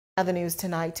Other news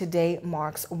tonight, today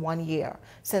marks 1 year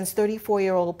since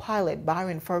 34-year-old pilot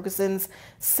Byron Ferguson's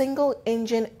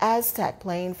single-engine Aztec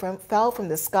plane fell from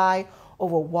the sky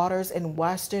over waters in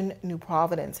western New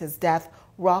Providence. His death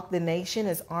rocked the nation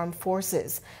as armed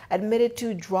forces admitted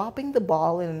to dropping the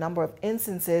ball in a number of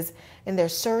instances in their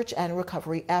search and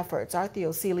recovery efforts. Our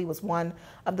Theo Seeley was one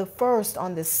of the first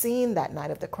on the scene that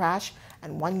night of the crash,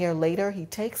 and 1 year later he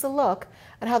takes a look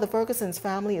at how the Ferguson's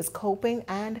family is coping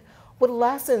and what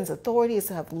lessons authorities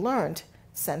have learned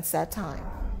since that time.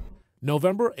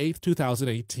 November 8,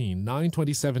 2018,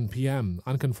 9:27 p.m.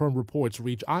 Unconfirmed reports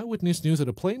reach Eyewitness News that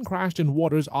a plane crashed in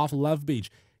waters off Love Beach,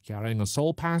 carrying a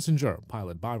sole passenger,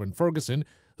 pilot Byron Ferguson,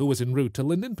 who was en route to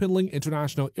Lynden Pindling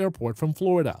International Airport from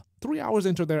Florida. 3 hours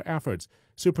into their efforts,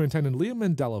 Superintendent Liam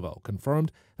Mendelovo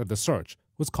confirmed that the search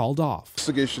was called off.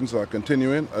 Investigations are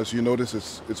continuing. As you notice,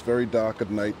 it's very dark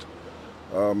at night.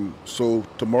 So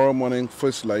tomorrow morning,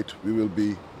 first light, we will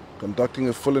be conducting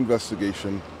a full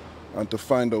investigation and to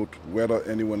find out whether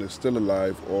anyone is still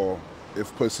alive or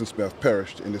if persons may have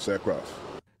perished in this aircraft.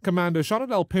 Commander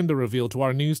Shonadel Pinder revealed to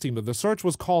our news team that the search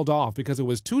was called off because it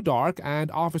was too dark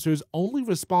and officers only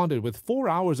responded with 4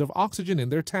 hours of oxygen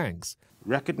in their tanks.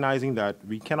 Recognizing that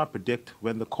we cannot predict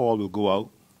when the call will go out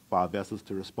for our vessels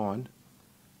to respond,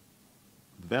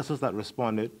 the vessels that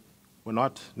responded were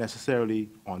not necessarily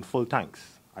on full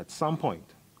tanks. At some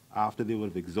point, after they would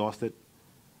have exhausted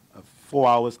 4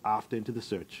 hours after into the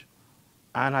search,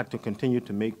 and had to continue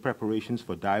to make preparations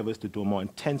for divers to do a more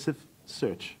intensive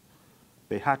search,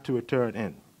 they had to return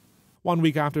in. 1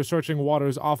 week after searching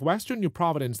waters off western New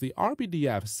Providence, the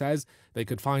RBDF says they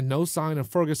could find no sign of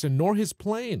Ferguson nor his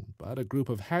plane, but a group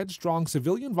of headstrong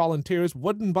civilian volunteers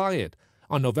wouldn't buy it.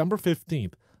 On November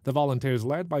 15th, the volunteers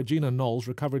led by Gina Knowles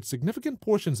recovered significant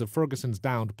portions of Ferguson's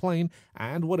downed plane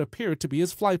and what appeared to be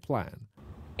his flight plan.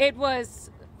 It was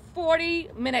 40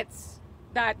 minutes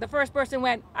that the first person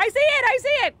went, "I see it, I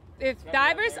see it." If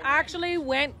divers actually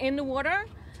went in the water,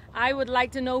 I would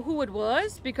like to know who it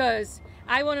was, because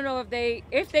I want to know if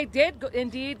they did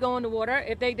indeed go in the water,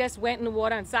 if they just went in the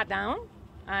water and sat down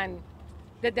and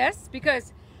did this.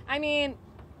 Because, I mean,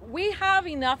 we have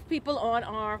enough people on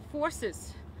our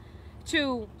forces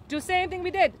to do the same thing we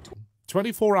did.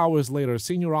 24 hours later,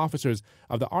 senior officers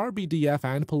of the RBDF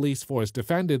and police force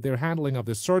defended their handling of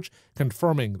the search,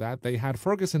 confirming that they had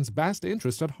Ferguson's best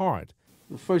interest at heart.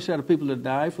 The first set of people to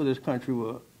die for this country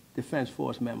were Defense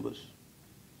Force members.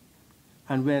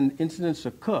 And when incidents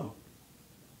occur,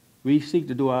 we seek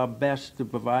to do our best to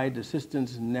provide the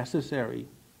assistance necessary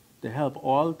to help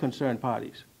all concerned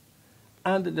parties.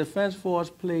 And the Defense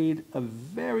Force played a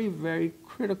very, very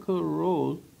critical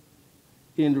role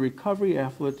in the recovery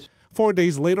efforts. 4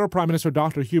 days later, Prime Minister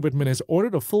Dr. Hubert Minnis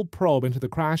ordered a full probe into the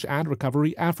crash and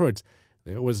recovery efforts.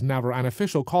 There was never an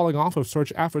official calling off of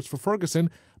search efforts for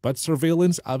Ferguson, but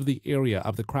surveillance of the area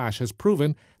of the crash has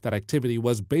proven that activity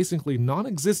was basically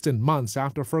non-existent months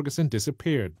after Ferguson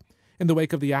disappeared. In the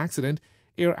wake of the accident,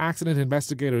 air accident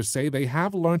investigators say they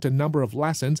have learned a number of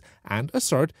lessons and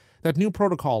assert that new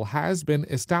protocol has been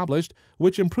established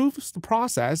which improves the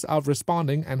process of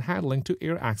responding and handling to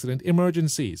air accident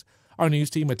emergencies. Our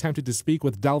news team attempted to speak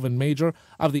with Delvin Major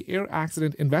of the Air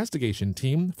Accident Investigation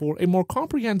Team for a more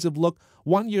comprehensive look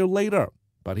 1 year later,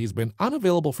 but he's been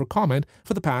unavailable for comment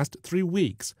for the past 3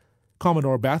 weeks.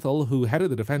 Commodore Bethel, who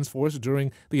headed the Defense Force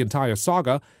during the entire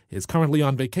saga, is currently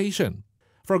on vacation.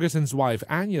 Ferguson's wife,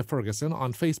 Anya Ferguson,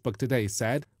 on Facebook today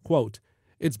said, quote,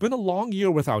 "It's been a long year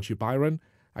without you, Byron.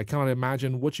 I cannot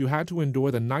imagine what you had to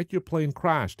endure the night your plane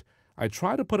crashed. I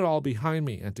try to put it all behind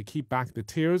me and to keep back the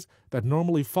tears that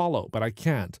normally follow, but I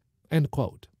can't." End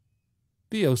quote.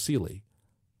 Theo Seeley,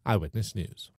 Eyewitness News.